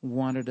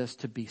wanted us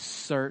to be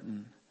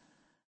certain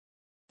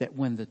that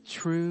when the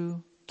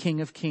true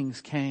King of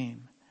Kings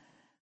came,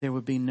 there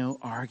would be no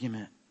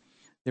argument.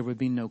 There would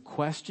be no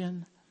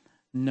question,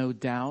 no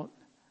doubt,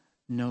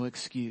 no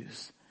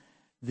excuse.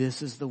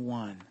 This is the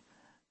one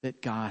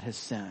that God has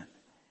sent,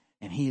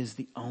 and he is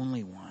the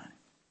only one.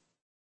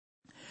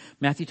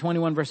 Matthew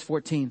 21, verse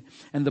 14,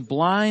 and the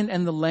blind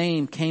and the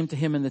lame came to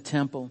him in the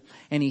temple,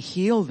 and he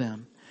healed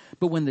them.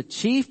 But when the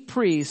chief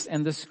priests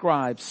and the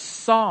scribes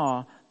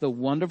saw the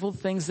wonderful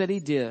things that he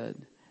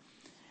did,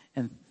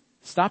 and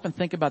stop and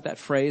think about that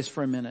phrase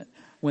for a minute.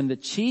 When the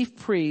chief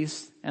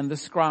priests and the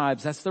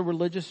scribes, that's the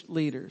religious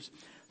leaders,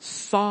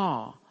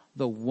 saw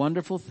the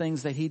wonderful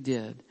things that he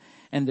did,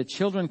 and the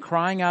children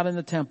crying out in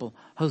the temple,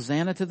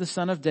 Hosanna to the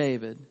Son of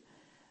David,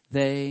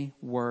 they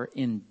were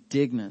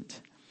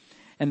indignant.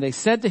 And they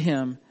said to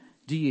him,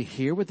 do you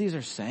hear what these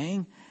are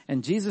saying?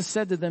 And Jesus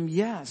said to them,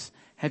 yes.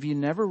 Have you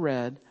never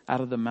read,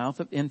 out of the mouth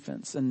of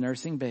infants and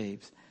nursing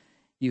babes,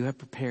 you have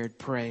prepared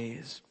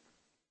praise?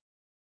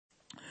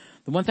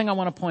 The one thing I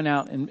want to point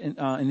out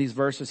in these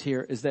verses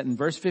here is that in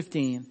verse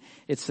 15,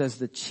 it says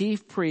the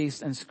chief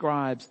priests and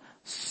scribes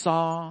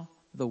saw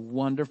the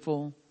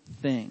wonderful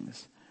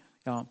things.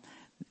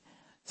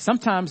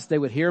 Sometimes they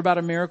would hear about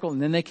a miracle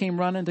and then they came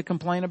running to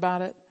complain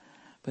about it.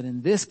 But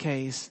in this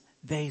case,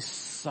 they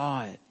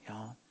saw it,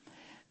 y'all.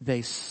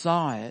 They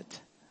saw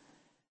it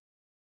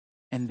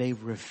and they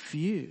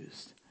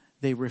refused.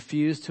 They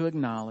refused to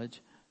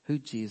acknowledge who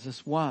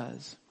Jesus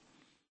was.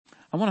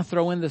 I want to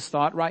throw in this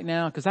thought right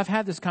now because I've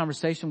had this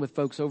conversation with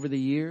folks over the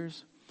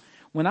years.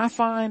 When I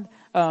find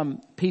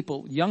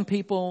people, young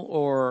people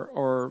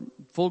or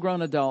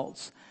full-grown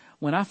adults,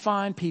 when I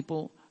find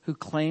people who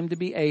claim to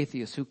be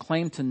atheists, who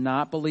claim to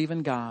not believe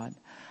in God,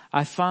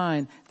 I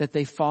find that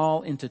they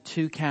fall into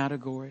two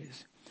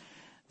categories.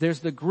 There's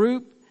the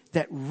group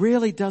that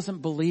really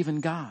doesn't believe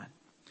in God.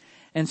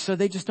 And so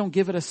they just don't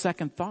give it a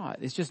second thought.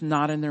 It's just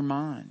not in their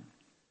mind.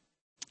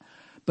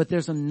 But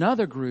there's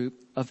another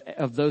group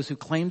of those who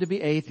claim to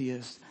be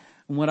atheists.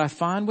 And what I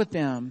find with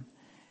them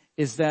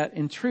is that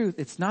in truth,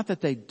 it's not that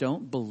they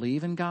don't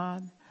believe in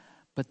God,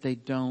 but they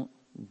don't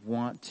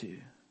want to.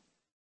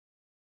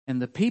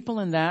 And the people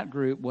in that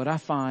group, what I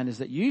find is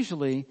that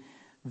usually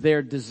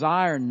their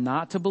desire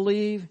not to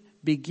believe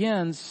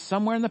begins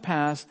somewhere in the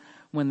past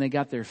when they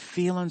got their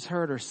feelings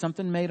hurt or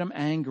something made them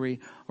angry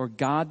or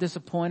God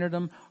disappointed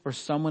them or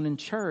someone in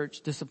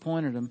church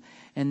disappointed them.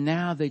 And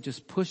now they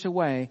just push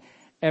away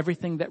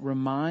everything that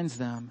reminds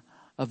them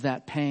of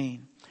that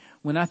pain.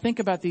 When I think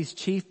about these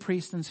chief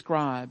priests and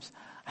scribes,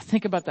 I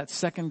think about that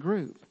second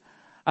group.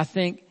 I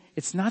think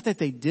it's not that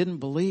they didn't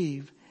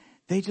believe.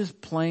 They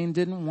just plain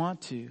didn't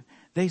want to.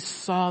 They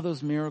saw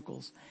those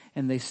miracles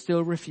and they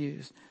still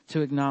refused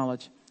to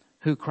acknowledge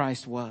who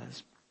Christ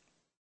was.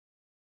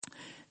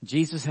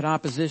 Jesus had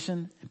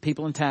opposition and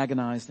people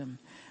antagonized him.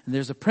 And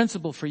there's a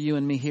principle for you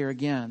and me here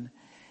again.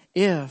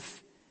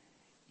 If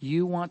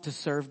you want to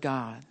serve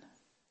God,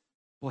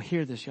 well,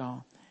 hear this,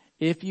 y'all.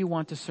 If you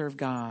want to serve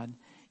God,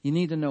 you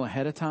need to know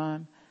ahead of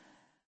time,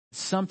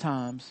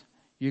 sometimes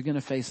you're going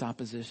to face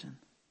opposition.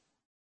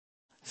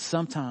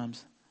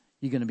 Sometimes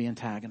you're going to be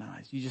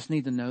antagonized. You just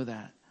need to know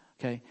that.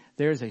 Okay?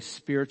 There's a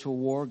spiritual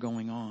war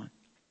going on.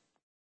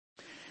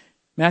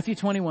 Matthew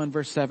 21,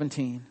 verse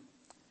 17.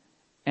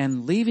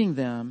 And leaving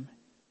them,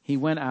 he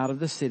went out of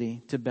the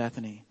city to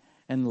Bethany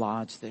and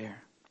lodged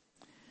there.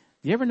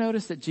 You ever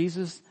notice that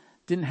Jesus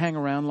didn't hang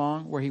around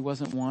long where he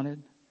wasn't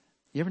wanted?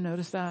 You ever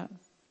notice that?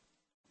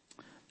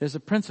 There's a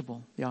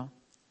principle, y'all.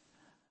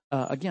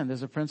 Again,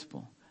 there's a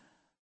principle.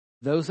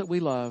 Those that we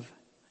love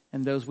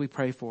and those we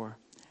pray for.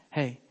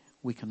 Hey,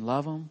 we can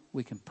love them.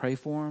 We can pray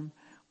for them.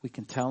 We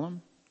can tell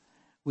them.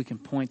 We can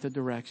point the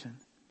direction.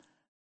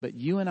 But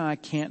you and I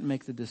can't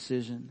make the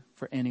decision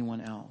for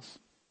anyone else.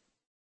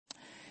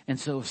 And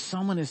so if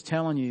someone is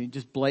telling you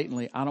just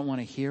blatantly, I don't want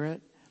to hear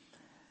it,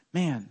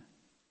 man,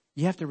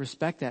 you have to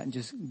respect that and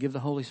just give the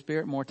Holy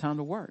Spirit more time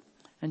to work.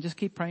 And just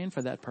keep praying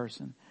for that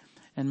person.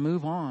 And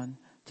move on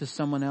to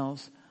someone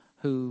else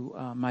who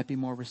might be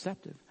more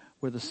receptive,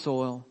 where the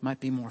soil might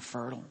be more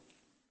fertile.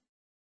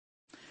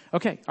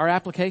 Okay, our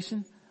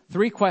application,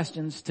 3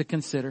 questions to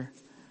consider.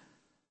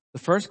 The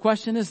first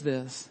question is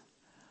this: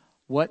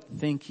 what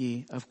think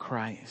ye of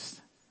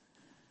Christ?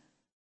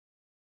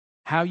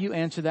 How you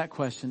answer that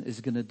question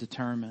is going to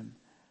determine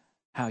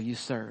how you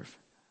serve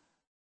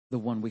the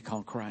one we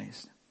call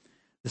Christ.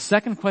 The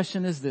second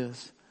question is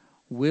this: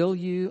 will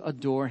you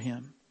adore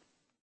him?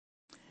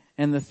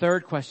 And the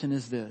third question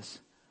is this: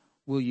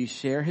 will you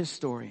share his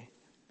story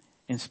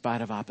in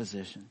spite of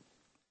opposition?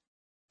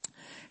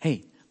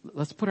 Hey,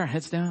 let's put our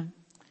heads down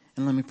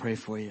and let me pray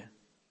for you.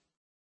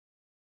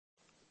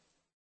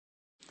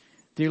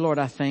 Dear Lord,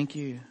 I thank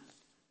you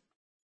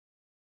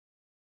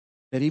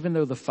that even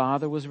though the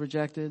Father was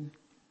rejected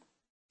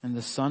and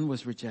the Son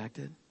was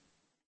rejected,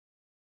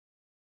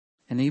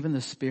 and even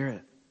the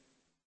Spirit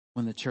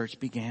when the church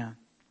began,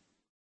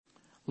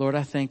 Lord,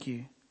 I thank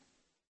you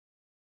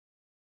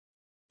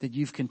that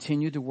you've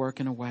continued to work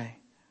in a way,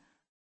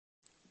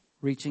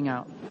 reaching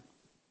out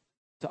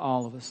to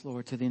all of us,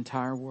 Lord, to the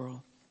entire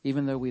world,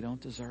 even though we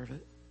don't deserve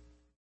it.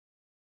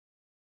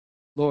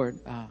 Lord,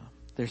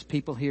 there's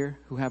people here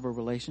who have a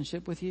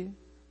relationship with you,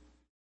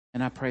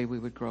 and I pray we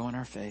would grow in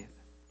our faith.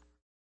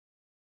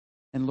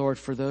 And Lord,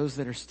 for those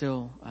that are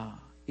still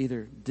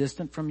either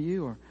distant from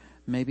you or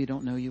maybe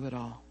don't know you at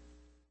all,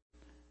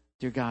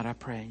 dear God, I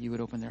pray you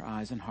would open their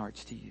eyes and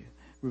hearts to you,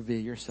 reveal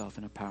yourself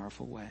in a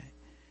powerful way.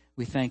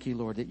 We thank you,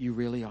 Lord, that you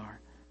really are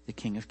the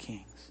King of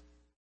Kings.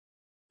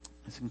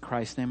 It's in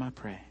Christ's name I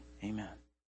pray. Amen.